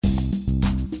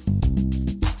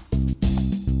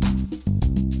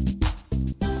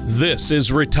This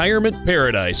is Retirement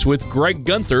Paradise with Greg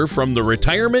Gunther from the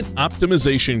Retirement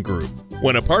Optimization Group.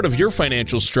 When a part of your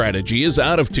financial strategy is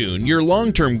out of tune, your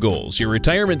long-term goals, your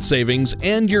retirement savings,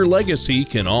 and your legacy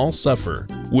can all suffer.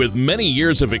 With many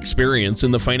years of experience in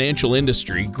the financial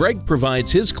industry, Greg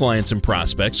provides his clients and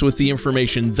prospects with the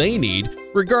information they need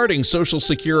regarding Social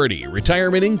Security,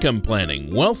 retirement income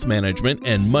planning, wealth management,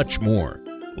 and much more.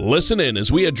 Listen in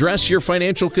as we address your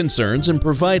financial concerns and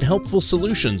provide helpful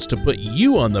solutions to put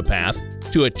you on the path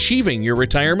to achieving your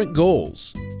retirement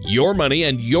goals. Your money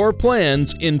and your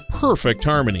plans in perfect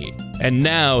harmony. And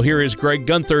now, here is Greg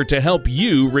Gunther to help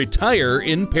you retire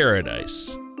in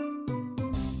paradise.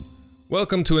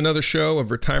 Welcome to another show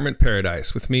of Retirement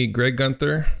Paradise with me, Greg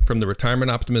Gunther, from the Retirement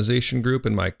Optimization Group,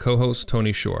 and my co-host,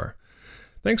 Tony Shore.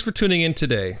 Thanks for tuning in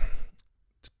today.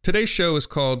 Today's show is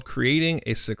called Creating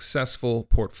a Successful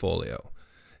Portfolio.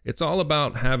 It's all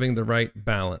about having the right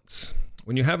balance.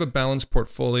 When you have a balanced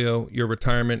portfolio, your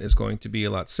retirement is going to be a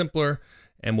lot simpler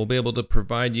and will be able to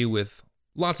provide you with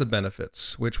lots of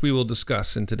benefits, which we will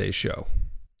discuss in today's show.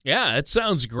 Yeah, it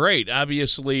sounds great.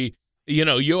 Obviously,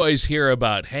 you always hear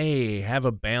about, hey, have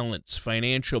a balance,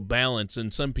 financial balance,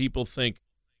 and some people think,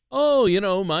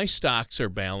 oh, my stocks are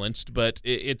balanced, but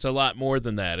it's a lot more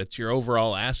than that. It's your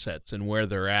overall assets and where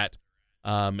they're at.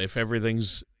 If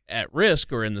everything's at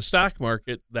risk or in the stock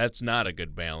market, that's not a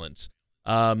good balance.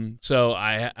 So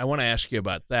I want to ask you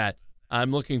about that.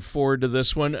 I'm looking forward to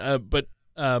this one. But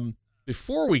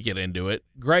before we get into it,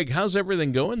 Greg, how's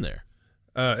everything going there?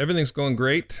 Everything's going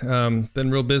great. Been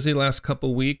real busy last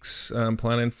couple weeks.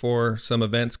 Planning for some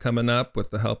events coming up with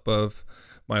the help of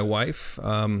my wife.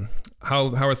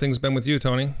 How are things been with you,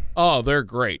 Tony? Oh, they're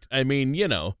great. I mean,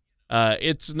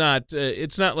 it's not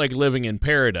like living in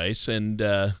paradise and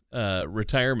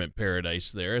retirement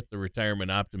paradise there at the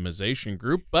Retirement Optimization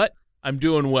Group, but I'm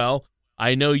doing well.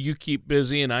 I know you keep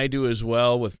busy, and I do as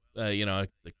well with the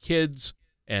kids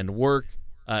and work.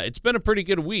 It's been a pretty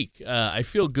good week. I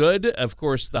feel good. Of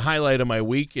course, the highlight of my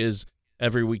week is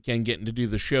every weekend getting to do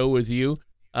the show with you.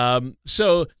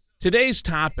 So today's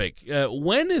topic,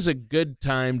 when is a good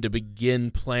time to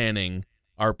begin planning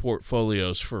our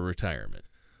portfolios for retirement?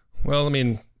 Well,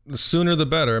 the sooner the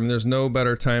better. There's no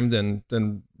better time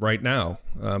than right now.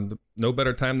 No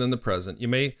better time than the present. You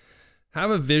may have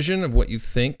a vision of what you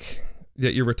think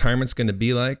that your retirement's going to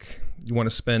be like. You want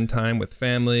to spend time with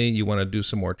family. You want to do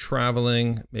some more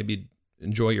traveling, maybe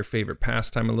enjoy your favorite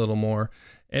pastime a little more,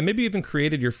 and maybe even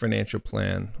created your financial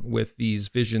plan with these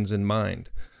visions in mind.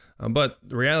 But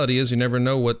the reality is you never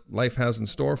know what life has in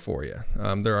store for you.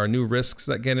 There are new risks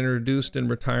that get introduced in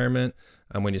retirement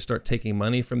when you start taking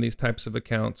money from these types of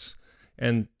accounts.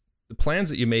 And the plans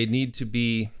that you made need to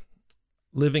be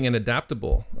living and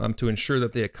adaptable to ensure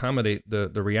that they accommodate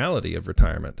the reality of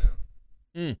retirement.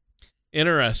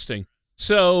 Interesting.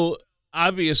 So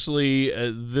obviously,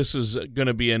 this is going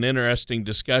to be an interesting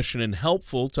discussion and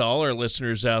helpful to all our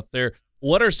listeners out there.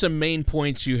 What are some main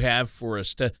points you have for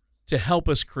us to help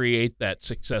us create that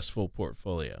successful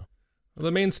portfolio? Well,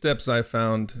 the main steps I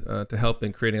found to help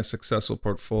in creating a successful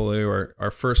portfolio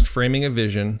are first framing a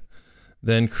vision,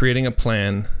 then creating a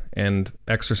plan, and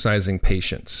exercising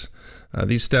patience.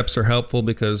 These steps are helpful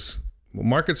because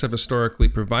markets have historically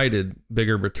provided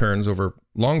bigger returns over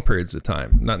long periods of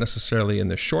time, not necessarily in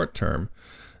the short term.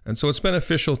 And so it's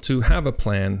beneficial to have a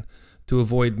plan to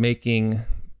avoid making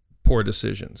poor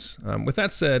decisions. With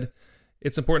that said,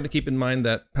 it's important to keep in mind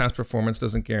that past performance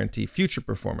doesn't guarantee future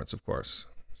performance, of course.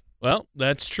 Well,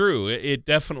 that's true. It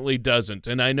definitely doesn't.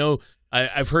 And I know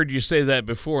I've heard you say that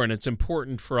before, and it's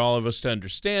important for all of us to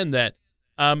understand that.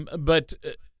 But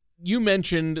you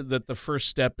mentioned that the first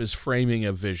step is framing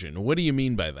a vision. What do you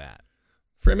mean by that?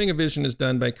 Framing a vision is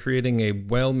done by creating a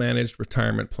well-managed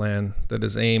retirement plan that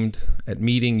is aimed at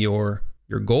meeting your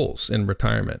goals in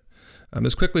retirement.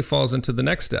 This quickly falls into the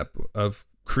next step of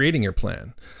creating your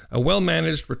plan. A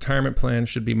well-managed retirement plan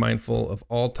should be mindful of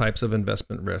all types of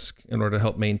investment risk in order to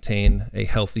help maintain a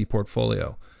healthy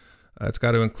portfolio. It's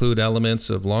got to include elements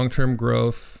of long-term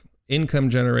growth, income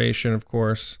generation, of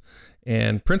course,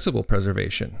 and principal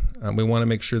preservation. We want to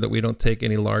make sure that we don't take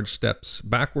any large steps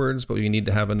backwards, but we need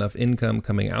to have enough income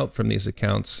coming out from these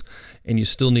accounts, and you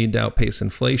still need to outpace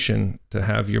inflation to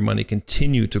have your money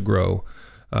continue to grow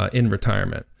in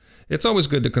retirement. It's always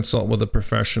good to consult with a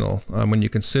professional when you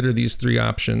consider these three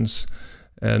options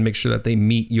and make sure that they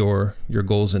meet your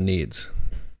goals and needs.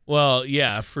 Well,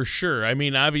 yeah, for sure.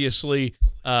 Obviously,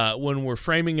 when we're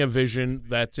framing a vision,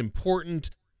 that's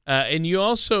important. And you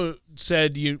also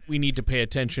said we need to pay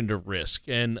attention to risk.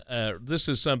 And this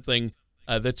is something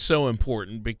that's so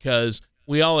important because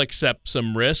we all accept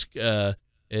some risk.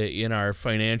 in our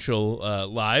financial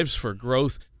lives for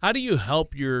growth. How do you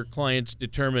help your clients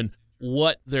determine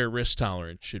what their risk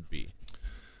tolerance should be?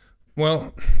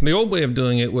 Well, the old way of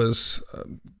doing it was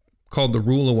called the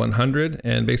rule of 100.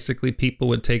 And basically people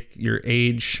would take your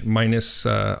age minus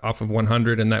off of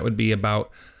 100, and that would be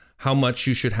about how much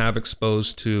you should have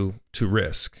exposed to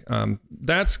risk.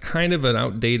 That's kind of an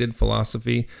outdated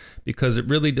philosophy because it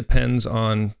really depends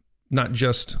on not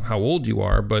just how old you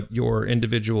are, but your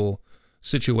individual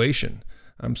situation.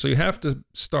 So you have to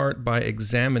start by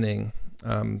examining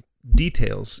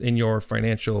details in your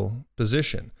financial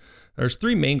position. There's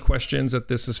three main questions that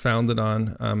this is founded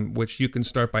on, which you can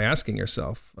start by asking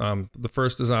yourself. The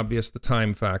first is obvious, the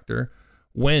time factor.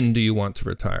 When do you want to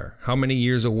retire? How many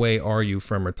years away are you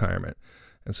from retirement?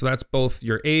 And so that's both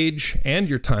your age and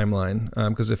your timeline.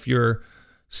 Because if you're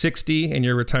 60 and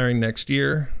you're retiring next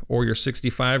year, or you're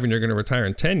 65 and you're going to retire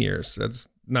in 10 years, that's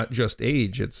not just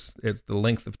age, it's the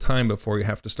length of time before you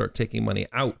have to start taking money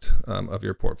out of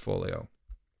your portfolio.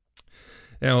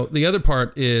 Now, the other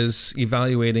part is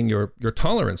evaluating your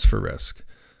tolerance for risk.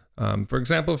 For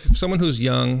example, if someone who's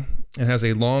young and has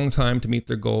a long time to meet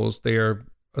their goals, they are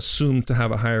assumed to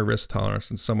have a higher risk tolerance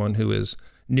than someone who is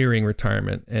nearing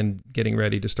retirement and getting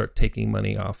ready to start taking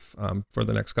money off for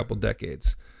the next couple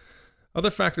decades. Other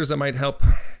factors that might help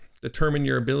determine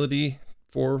your ability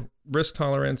for risk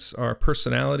tolerance are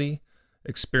personality,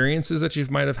 experiences that you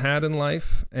might have had in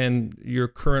life, and your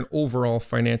current overall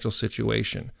financial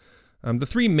situation. The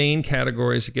three main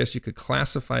categories, I guess you could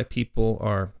classify people,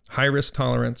 are high risk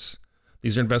tolerance.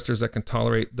 These are investors that can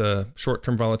tolerate the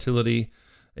short-term volatility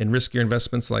in riskier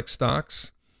investments like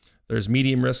stocks. There's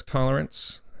medium risk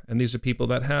tolerance, and these are people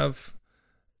that have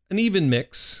an even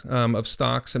mix of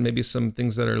stocks and maybe some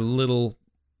things that are a little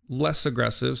less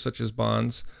aggressive, such as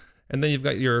bonds. And then you've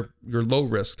got your low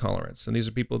risk tolerance, and these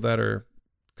are people that are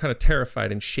kind of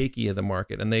terrified and shaky of the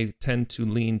market, and they tend to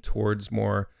lean towards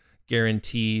more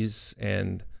guarantees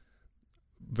and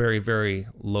very, very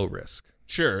low risk.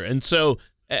 Sure. And so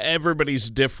everybody's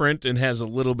different and has a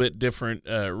little bit different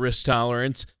risk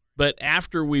tolerance. But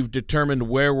after we've determined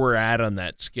where we're at on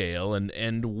that scale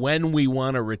and when we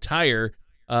want to retire,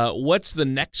 what's the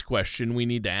next question we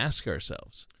need to ask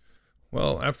ourselves?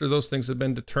 Well, after those things have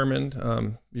been determined,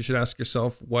 you should ask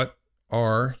yourself, what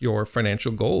are your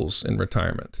financial goals in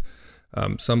retirement?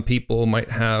 Some people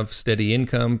might have steady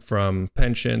income from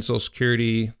pension, Social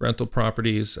Security, rental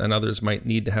properties, and others might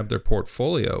need to have their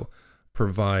portfolio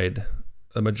provide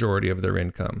a majority of their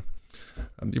income.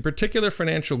 The particular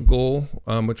financial goal,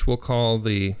 which we'll call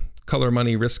the Color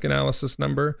Money Risk Analysis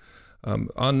number,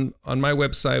 on my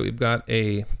website, we've got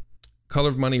a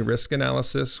Color Money Risk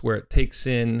Analysis where it takes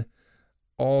in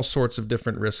all sorts of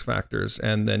different risk factors,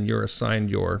 and then you're assigned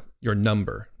your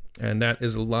number. And that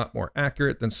is a lot more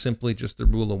accurate than simply just the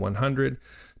rule of 100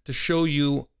 to show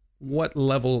you what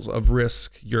levels of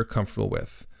risk you're comfortable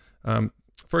with.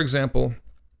 For example,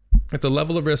 if the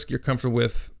level of risk you're comfortable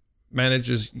with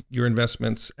manages your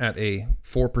investments at a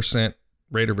 4%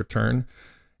 rate of return,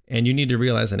 and you need to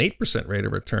realize an 8% rate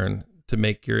of return to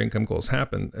make your income goals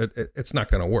happen, it's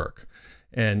not going to work.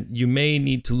 And you may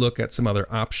need to look at some other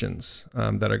options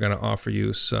that are going to offer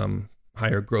you some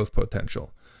higher growth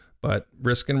potential. But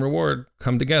risk and reward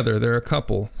come together. There are a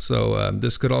couple. So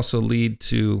this could also lead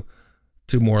to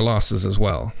more losses as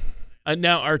well.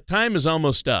 Now, our time is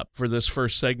almost up for this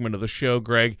first segment of the show,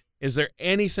 Greg. Is there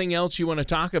anything else you want to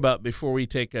talk about before we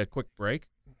take a quick break?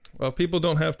 Well, if people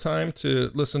don't have time to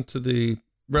listen to the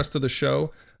rest of the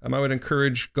show, I would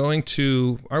encourage going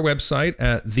to our website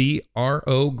at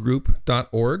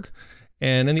therogroup.org.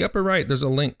 And in the upper right, there's a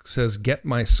link that says Get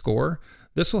My Score.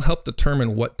 This will help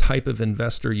determine what type of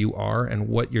investor you are and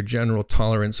what your general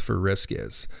tolerance for risk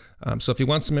is. So if you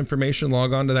want some information,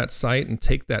 log on to that site and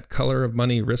take that Color of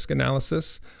Money risk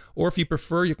analysis. Or if you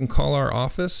prefer, you can call our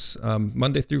office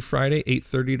Monday through Friday,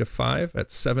 8:30 to 5 at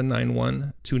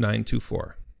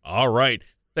 791-2924. All right.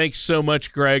 Thanks so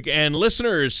much, Greg. And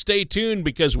listeners, stay tuned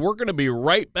because we're going to be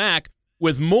right back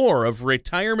with more of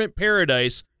Retirement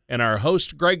Paradise and our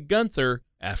host, Greg Gunther,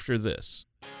 after this.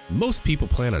 Most people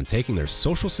plan on taking their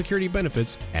Social Security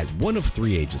benefits at one of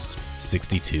three ages,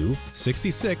 62,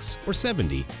 66, or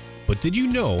 70. But did you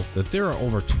know that there are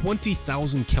over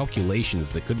 20,000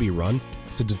 calculations that could be run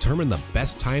to determine the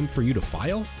best time for you to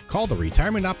file? Call the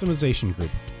Retirement Optimization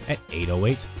Group at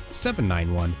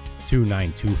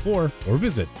 808-791-2924 or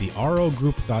visit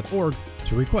therogroup.org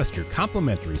to request your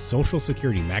complimentary Social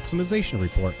Security Maximization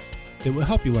Report that will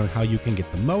help you learn how you can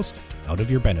get the most out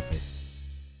of your benefit.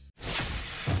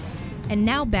 And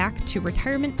now back to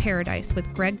Retirement Paradise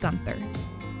with Greg Gunther.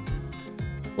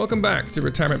 Welcome back to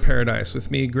Retirement Paradise with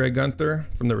me, Greg Gunther,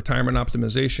 from the Retirement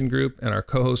Optimization Group, and our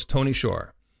co-host, Tony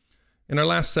Shore. In our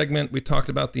last segment, we talked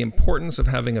about the importance of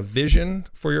having a vision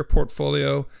for your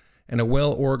portfolio and a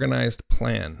well-organized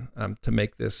plan to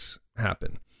make this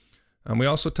happen. We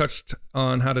also touched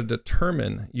on how to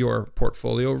determine your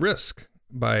portfolio risk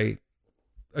by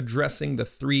addressing the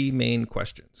three main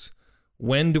questions.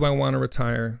 When do I want to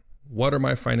retire? What are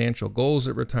my financial goals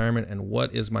at retirement? And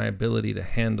what is my ability to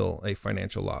handle a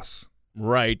financial loss?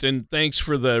 Right. And thanks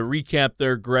for the recap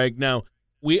there, Greg. Now,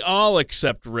 we all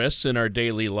accept risks in our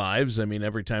daily lives. I mean,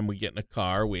 every time we get in a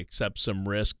car, we accept some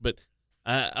risk. But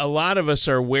a lot of us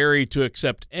are wary to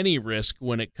accept any risk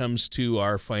when it comes to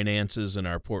our finances and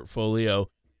our portfolio.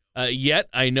 Yet,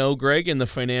 I know, Greg, in the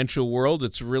financial world,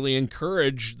 it's really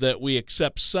encouraged that we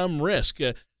accept some risk.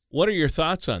 What are your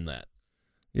thoughts on that?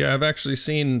 Yeah, I've actually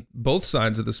seen both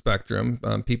sides of the spectrum,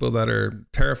 people that are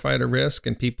terrified of risk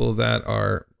and people that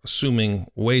are assuming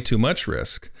way too much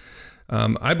risk.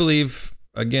 I believe,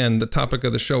 again, the topic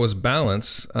of the show is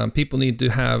balance. People need to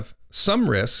have some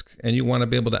risk, and you want to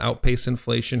be able to outpace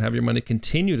inflation, have your money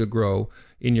continue to grow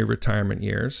in your retirement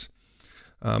years.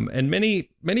 And many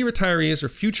retirees or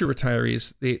future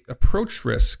retirees, they approach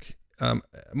risk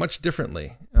much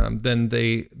differently than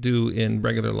they do in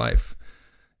regular life.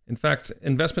 In fact,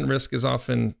 investment risk is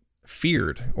often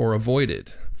feared or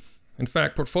avoided. In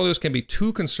fact, portfolios can be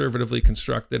too conservatively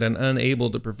constructed and unable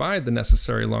to provide the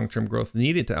necessary long-term growth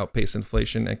needed to outpace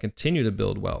inflation and continue to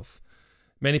build wealth.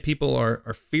 Many people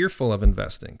are fearful of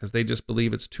investing because they just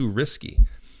believe it's too risky.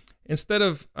 Instead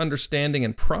of understanding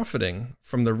and profiting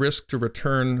from the risk to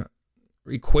return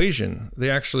equation, they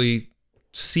actually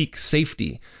seek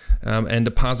safety and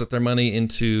deposit their money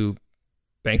into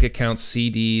bank accounts,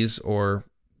 CDs, or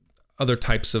other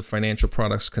types of financial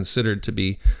products considered to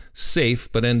be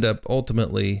safe, but end up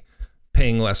ultimately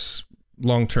paying less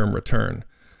long-term return.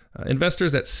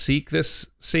 Investors that seek this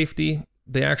safety,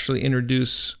 they actually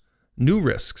introduce new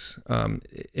risks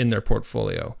in their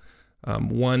portfolio.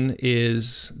 One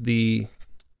is the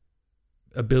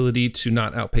ability to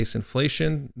not outpace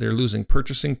inflation. They're losing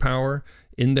purchasing power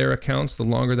in their accounts the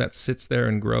longer that sits there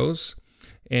and grows.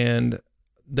 And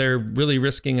they're really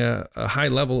risking a high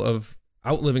level of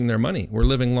outliving their money. We're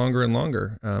living longer and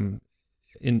longer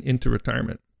into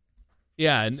retirement.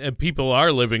 Yeah, and people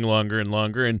are living longer and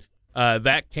longer, and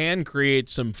that can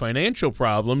create some financial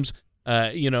problems.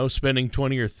 Spending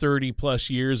 20 or 30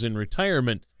 plus years in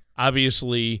retirement,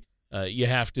 obviously you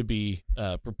have to be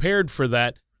prepared for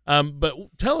that. But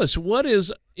tell us, what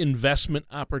is investment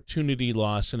opportunity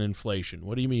loss and inflation?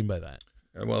 What do you mean by that?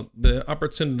 Well, the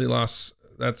opportunity loss,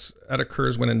 that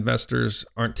occurs when investors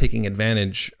aren't taking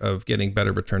advantage of getting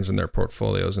better returns in their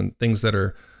portfolios and things that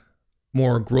are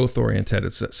more growth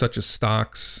oriented, such as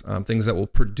stocks, things that will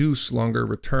produce longer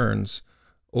returns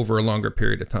over a longer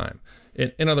period of time.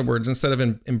 In other words, instead of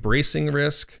embracing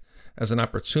risk as an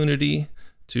opportunity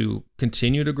to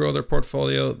continue to grow their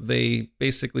portfolio, they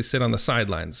basically sit on the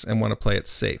sidelines and want to play it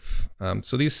safe.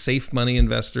 So these safe money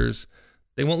investors,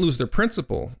 they won't lose their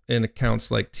principal in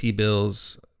accounts like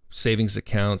T-bills, savings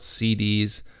accounts,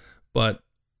 CDs, but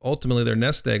ultimately their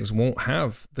nest eggs won't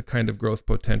have the kind of growth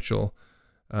potential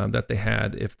that they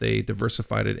had if they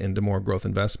diversified it into more growth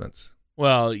investments.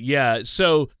 Well, yeah.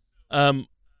 So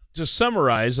to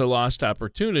summarize, a lost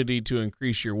opportunity to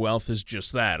increase your wealth is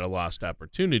just that, a lost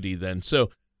opportunity then. So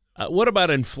what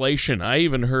about inflation? I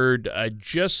even heard, I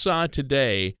just saw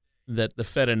today that the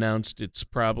Fed announced it's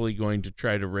probably going to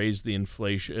try to raise the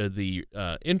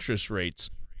interest rates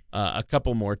a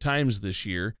couple more times this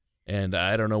year. And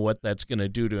I don't know what that's going to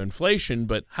do to inflation,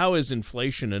 but how is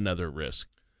inflation another risk?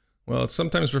 Well, it's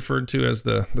sometimes referred to as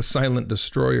the silent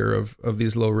destroyer of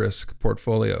these low-risk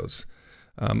portfolios.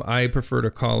 I prefer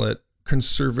to call it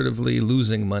conservatively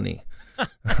losing money.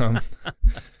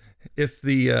 If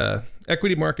the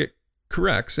equity market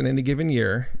corrects in any given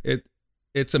year,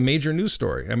 it's a major news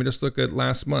story. I mean, just look at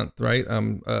last month, right?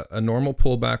 A normal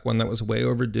pullback, one that was way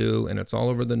overdue, and it's all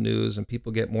over the news, and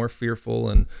people get more fearful,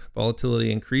 and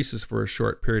volatility increases for a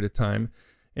short period of time,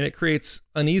 and it creates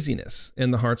uneasiness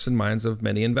in the hearts and minds of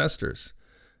many investors.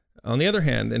 On the other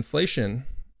hand, inflation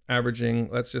averaging,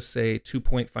 let's just say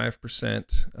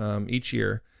 2.5% each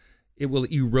year, it will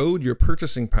erode your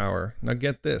purchasing power. Now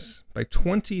get this, by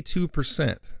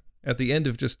 22% at the end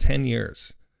of just 10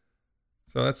 years.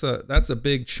 So that's a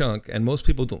big chunk, and most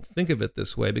people don't think of it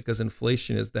this way because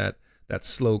inflation is that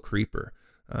slow creeper.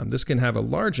 This can have a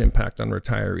large impact on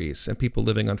retirees and people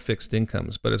living on fixed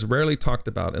incomes, but it's rarely talked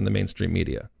about in the mainstream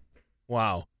media.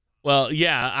 Wow. Well,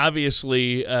 yeah,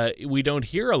 obviously we don't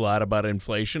hear a lot about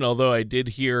inflation, although I did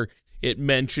hear it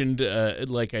mentioned,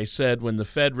 like I said, when the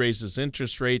Fed raises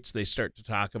interest rates, they start to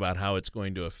talk about how it's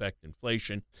going to affect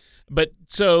inflation. But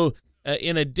so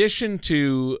in addition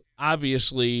to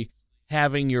obviously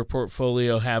having your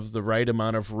portfolio have the right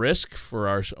amount of risk for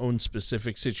our own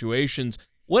specific situations,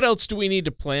 what else do we need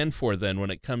to plan for then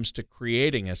when it comes to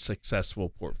creating a successful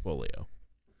portfolio?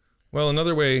 Well,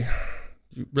 another way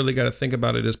you really got to think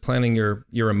about it is planning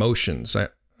your emotions.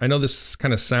 I know this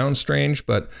kind of sounds strange,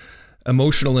 but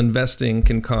emotional investing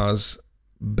can cause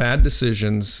bad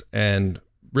decisions and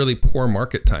really poor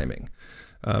market timing.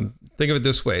 Think of it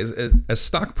this way. As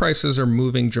stock prices are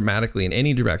moving dramatically in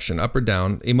any direction, up or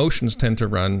down, emotions tend to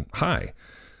run high.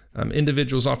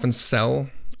 Individuals often sell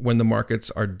when the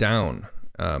markets are down.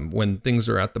 When things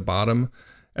are at the bottom,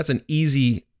 that's an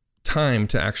easy time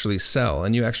to actually sell.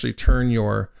 And you actually turn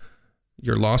your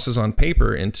losses on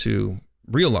paper into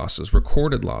real losses,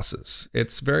 recorded losses.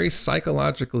 It's very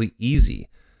psychologically easy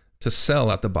to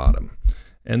sell at the bottom.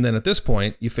 And then at this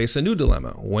point, you face a new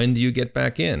dilemma. When do you get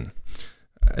back in?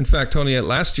 In fact, Tony,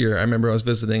 last year, I remember I was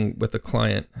visiting with a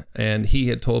client, and he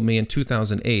had told me in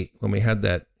 2008, when we had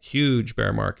that huge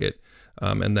bear market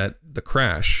and that the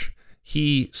crash,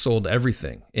 he sold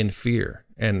everything in fear,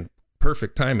 and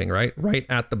perfect timing, right? Right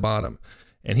at the bottom.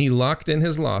 And he locked in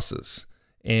his losses,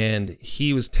 and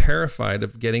he was terrified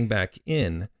of getting back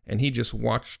in, and he just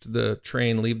watched the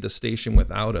train leave the station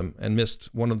without him and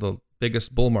missed one of the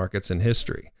biggest bull markets in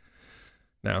history.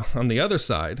 Now, on the other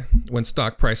side, when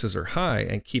stock prices are high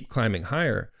and keep climbing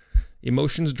higher,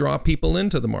 emotions draw people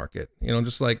into the market,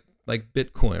 just like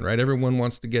Bitcoin, right? Everyone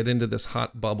wants to get into this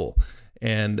hot bubble.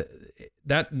 And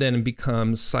that then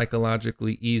becomes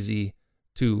psychologically easy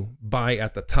to buy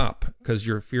at the top because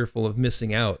you're fearful of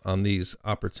missing out on these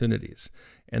opportunities.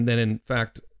 And then, in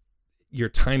fact, your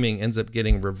timing ends up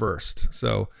getting reversed.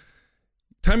 So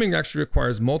timing actually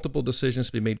requires multiple decisions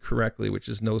to be made correctly, which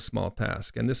is no small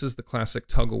task. And this is the classic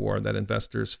tug of war that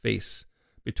investors face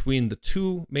between the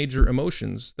two major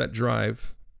emotions that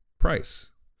drive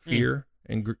price, fear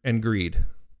and greed.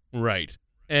 Right.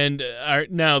 And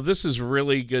now this is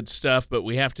really good stuff, but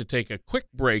we have to take a quick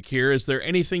break here. Is there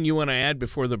anything you want to add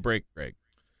before the break, Greg?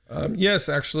 Yes,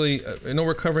 actually, I know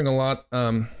we're covering a lot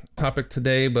topic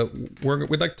today, but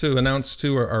we'd like to announce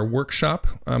too our workshop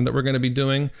that we're going to be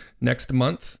doing next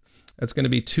month. It's going to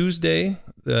be Tuesday,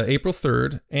 April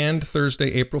 3rd, and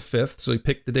Thursday, April 5th. So you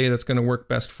pick the day that's going to work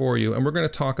best for you. And we're going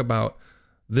to talk about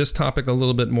this topic a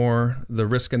little bit more, the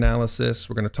risk analysis.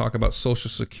 We're going to talk about Social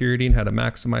Security and how to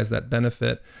maximize that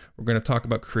benefit. We're going to talk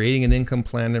about creating an income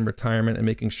plan in retirement and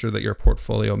making sure that your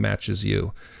portfolio matches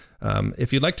you.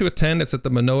 If you'd like to attend, it's at the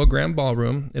Manoa Grand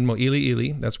Ballroom in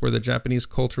Mo'iliili. That's where the Japanese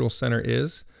Cultural Center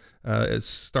is. It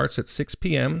starts at 6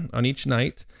 p.m. on each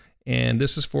night, and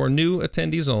this is for new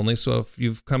attendees only. So if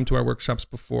you've come to our workshops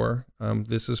before,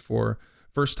 this is for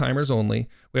first-timers only.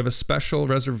 We have a special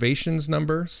reservations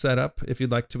number set up if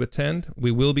you'd like to attend. We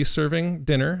will be serving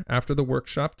dinner after the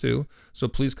workshop too, so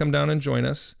please come down and join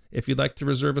us. If you'd like to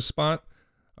reserve a spot,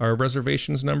 our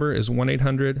reservations number is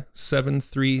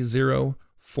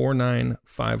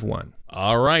 1-800-730-4951.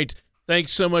 All right.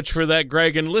 Thanks so much for that,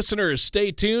 Greg. And listeners,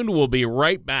 stay tuned. We'll be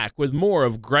right back with more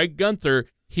of Greg Gunther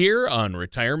here on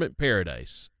Retirement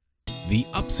Paradise. The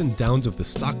ups and downs of the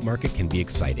stock market can be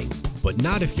exciting, but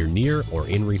not if you're near or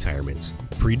in retirement.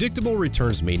 Predictable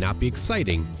returns may not be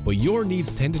exciting, but your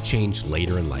needs tend to change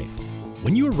later in life.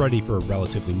 When you are ready for a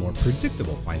relatively more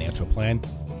predictable financial plan,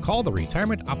 call the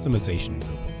Retirement Optimization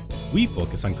Group. We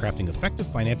focus on crafting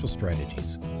effective financial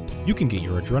strategies. You can get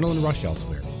your adrenaline rush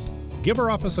elsewhere. Give our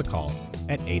office a call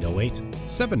at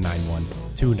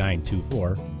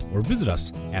 808-791-2924 or visit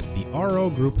us at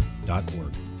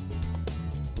therogroup.org.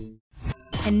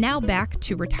 And now back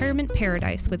to Retirement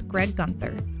Paradise with Greg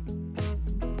Gunther.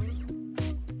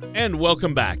 And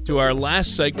welcome back to our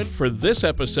last segment for this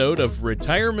episode of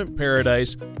Retirement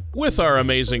Paradise with our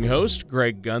amazing host,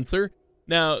 Greg Gunther.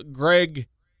 Now, Greg,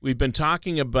 we've been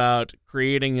talking about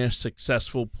creating a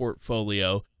successful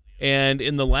portfolio. And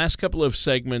in the last couple of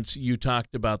segments, you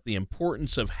talked about the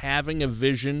importance of having a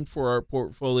vision for our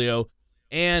portfolio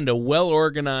and a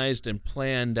well-organized and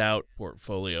planned out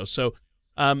portfolio. So,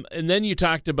 and then you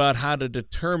talked about how to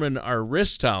determine our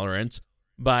risk tolerance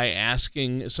by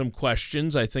asking some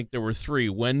questions. I think there were 3.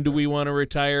 When do we want to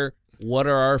retire? What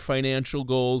are our financial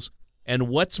goals? And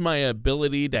what's my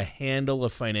ability to handle a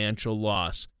financial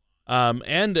loss?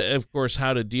 And, of course,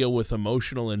 how to deal with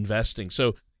emotional investing.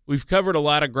 So we've covered a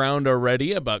lot of ground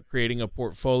already about creating a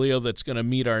portfolio that's going to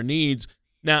meet our needs.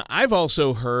 Now, I've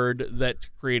also heard that to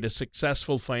create a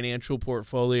successful financial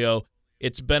portfolio,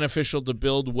 it's beneficial to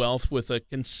build wealth with a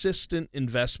consistent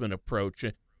investment approach.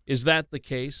 Is that the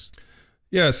case?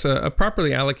 Yes, a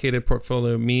properly allocated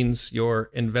portfolio means your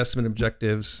investment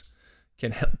objectives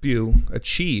can help you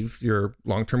achieve your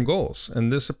long-term goals.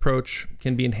 And this approach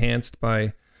can be enhanced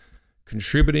by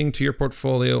contributing to your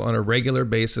portfolio on a regular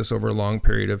basis over a long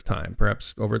period of time,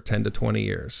 perhaps over 10 to 20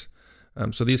 years.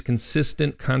 So these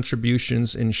consistent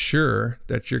contributions ensure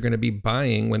that you're going to be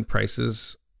buying when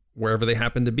prices, wherever they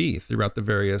happen to be throughout the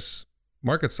various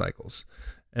market cycles.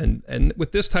 And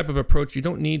with this type of approach, you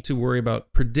don't need to worry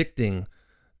about predicting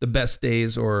the best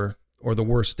days or the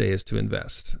worst days to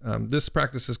invest. This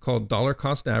practice is called dollar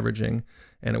cost averaging,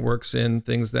 and it works in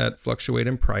things that fluctuate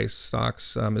in price,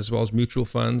 stocks, as well as mutual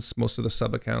funds, most of the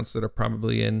sub-accounts that are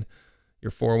probably in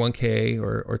your 401k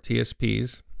or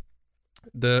TSPs.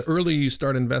 The earlier you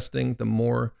start investing, the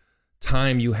more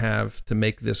time you have to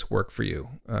make this work for you.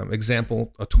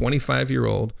 Example, a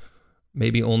 25-year-old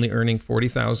maybe only earning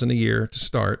 $40,000 a year to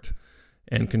start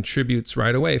and contributes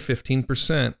right away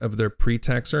 15% of their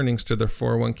pre-tax earnings to their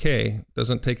 401k,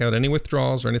 doesn't take out any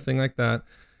withdrawals or anything like that,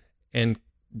 and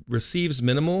receives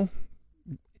minimal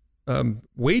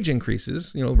wage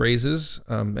increases, raises,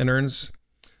 and earns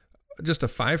just a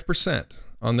 5%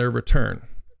 on their return,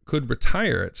 could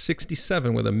retire at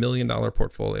 67 with $1 million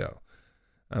portfolio.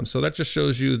 So that just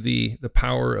shows you the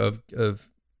power of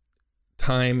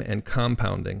time and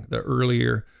compounding. The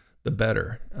earlier, the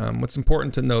better. What's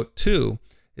important to note too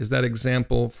is that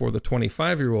example for the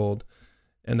 25-year-old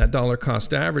and that dollar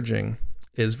cost averaging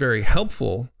is very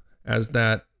helpful, as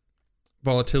that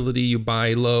volatility, you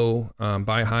buy low,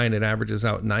 buy high, and it averages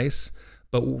out nice.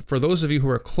 But for those of you who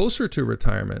are closer to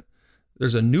retirement,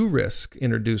 there's a new risk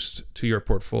introduced to your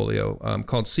portfolio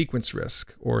called sequence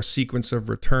risk or sequence of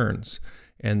returns.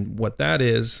 And what that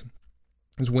is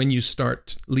when you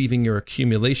start leaving your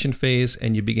accumulation phase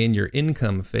and you begin your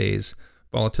income phase,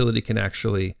 volatility can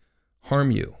actually harm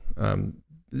you.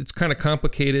 It's kind of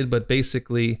complicated, but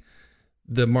basically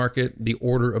the market, the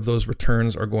order of those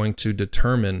returns are going to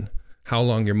determine how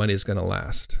long your money is going to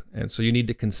last. And so you need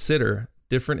to consider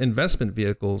different investment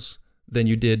vehicles than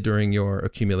you did during your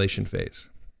accumulation phase.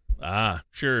 Ah,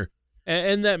 sure.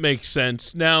 And that makes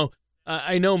sense. Now,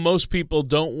 I know most people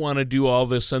don't want to do all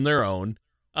this on their own.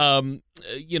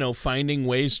 Finding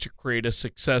ways to create a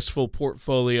successful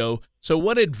portfolio. So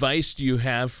what advice do you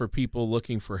have for people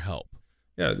looking for help?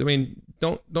 Yeah, I mean,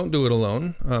 don't do it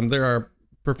alone. There are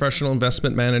professional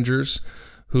investment managers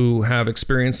who have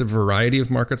experienced a variety of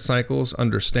market cycles,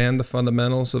 understand the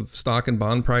fundamentals of stock and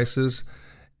bond prices,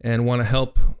 and want to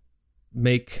help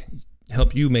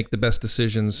you make the best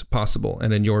decisions possible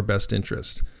and in your best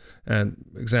interest. And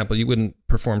example, you wouldn't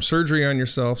perform surgery on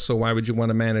yourself, so why would you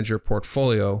want to manage your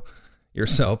portfolio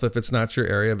yourself if it's not your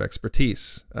area of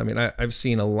expertise? I mean, I've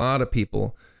seen a lot of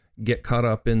people get caught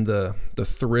up in the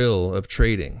thrill of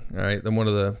trading, right? And one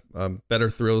of the better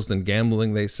thrills than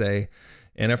gambling, they say,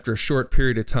 and after a short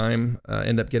period of time,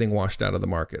 end up getting washed out of the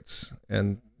markets.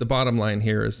 And the bottom line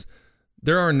here is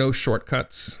there are no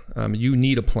shortcuts. You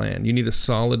need a plan. You need a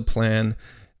solid plan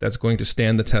that's going to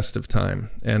stand the test of time.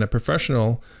 And a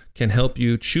professional can help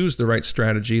you choose the right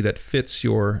strategy that fits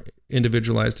your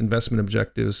individualized investment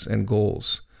objectives and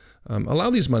goals. Allow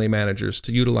these money managers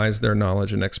to utilize their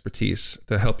knowledge and expertise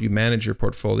to help you manage your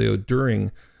portfolio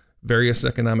during various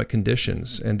economic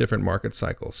conditions and different market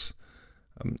cycles.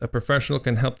 A professional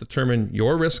can help determine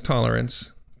your risk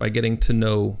tolerance by getting to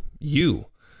know you.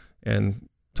 And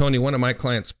Tony, one of my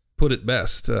clients, put it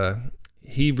best.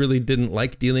 He really didn't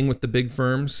like dealing with the big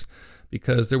firms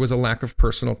because there was a lack of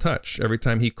personal touch. Every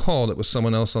time he called, it was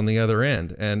someone else on the other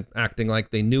end and acting like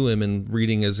they knew him and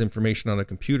reading his information on a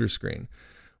computer screen.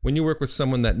 When you work with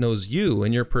someone that knows you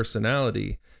and your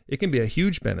personality, it can be a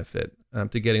huge benefit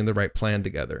to getting the right plan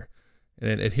together.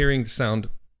 And adhering to sound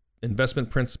investment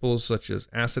principles such as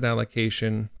asset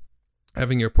allocation,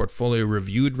 having your portfolio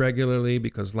reviewed regularly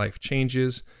because life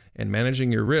changes, and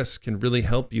managing your risk can really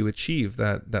help you achieve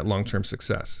that long-term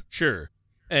success. Sure.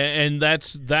 And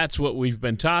that's what we've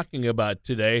been talking about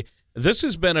today. This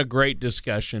has been a great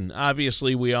discussion.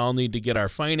 Obviously, we all need to get our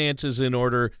finances in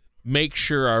order, make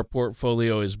sure our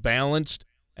portfolio is balanced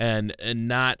and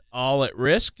not all at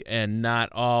risk and not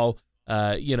all,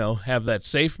 have that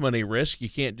safe money risk. You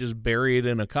can't just bury it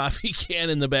in a coffee can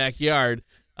in the backyard.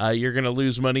 You're going to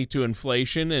lose money to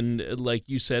inflation and, like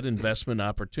you said, investment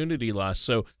opportunity loss.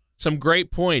 So some great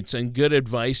points and good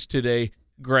advice today.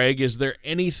 Greg, is there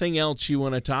anything else you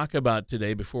want to talk about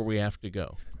today before we have to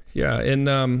go? Yeah,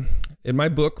 in my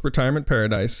book, Retirement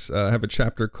Paradise, I have a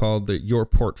chapter called Your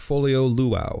Portfolio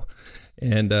Luau.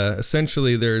 And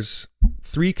essentially, there's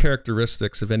 3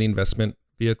 characteristics of any investment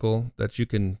vehicle that you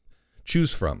can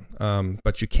choose from,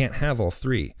 but you can't have all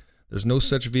 3. There's no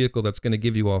such vehicle that's going to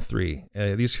give you all three.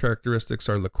 These characteristics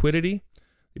are liquidity,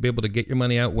 you'll be able to get your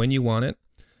money out when you want it,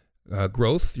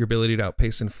 growth, your ability to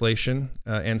outpace inflation,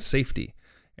 and safety.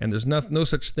 And there's no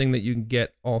such thing that you can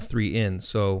get all three in.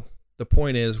 So the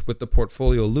point is, with the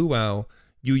Portfolio Luau,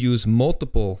 you use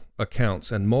multiple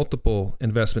accounts and multiple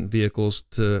investment vehicles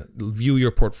to view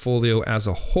your portfolio as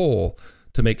a whole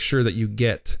to make sure that you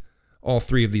get all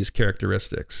three of these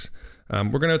characteristics.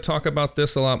 We're going to talk about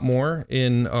this a lot more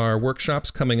in our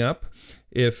workshops coming up.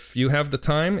 If you have the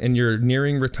time and you're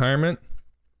nearing retirement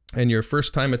and you're a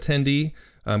first-time attendee,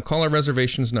 call our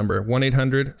reservations number,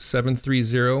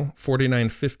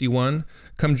 1-800-730-4951.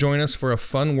 Come join us for a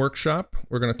fun workshop.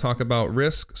 We're going to talk about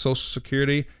risk, Social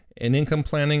Security, and income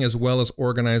planning, as well as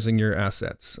organizing your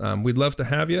assets. We'd love to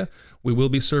have you. We will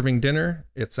be serving dinner.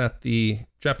 It's at the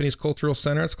Japanese Cultural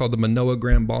Center. It's called the Manoa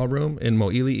Grand Ballroom in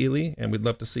Mo'iliili, and we'd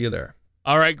love to see you there.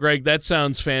 All right, Greg, that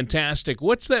sounds fantastic.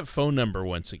 What's that phone number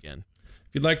once again?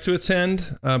 If you'd like to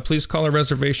attend, please call our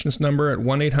reservations number at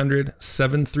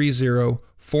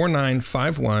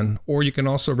 1-800-730-4951, or you can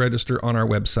also register on our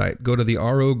website. Go to the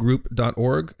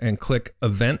rogroup.org and click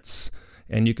events,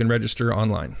 and you can register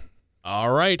online.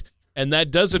 All right, and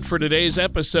that does it for today's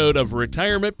episode of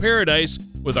Retirement Paradise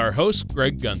with our host,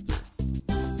 Greg Gunther.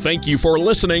 Thank you for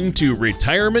listening to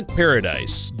Retirement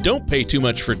Paradise. Don't pay too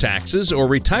much for taxes or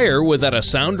retire without a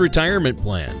sound retirement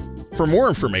plan. For more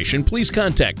information, please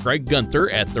contact Greg Gunther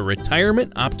at the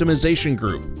Retirement Optimization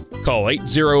Group. Call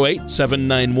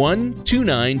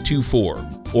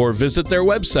 808-791-2924 or visit their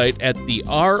website at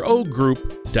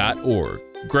therogroup.org.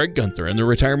 Greg Gunther and the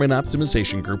Retirement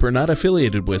Optimization Group are not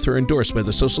affiliated with or endorsed by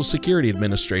the Social Security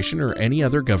Administration or any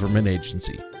other government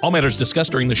agency. All matters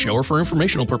discussed during the show are for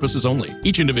informational purposes only.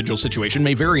 Each individual situation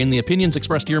may vary, and the opinions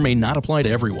expressed here may not apply to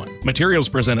everyone. Materials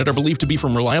presented are believed to be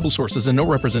from reliable sources, and no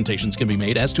representations can be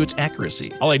made as to its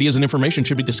accuracy. All ideas and information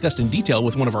should be discussed in detail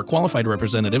with one of our qualified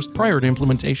representatives prior to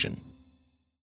implementation.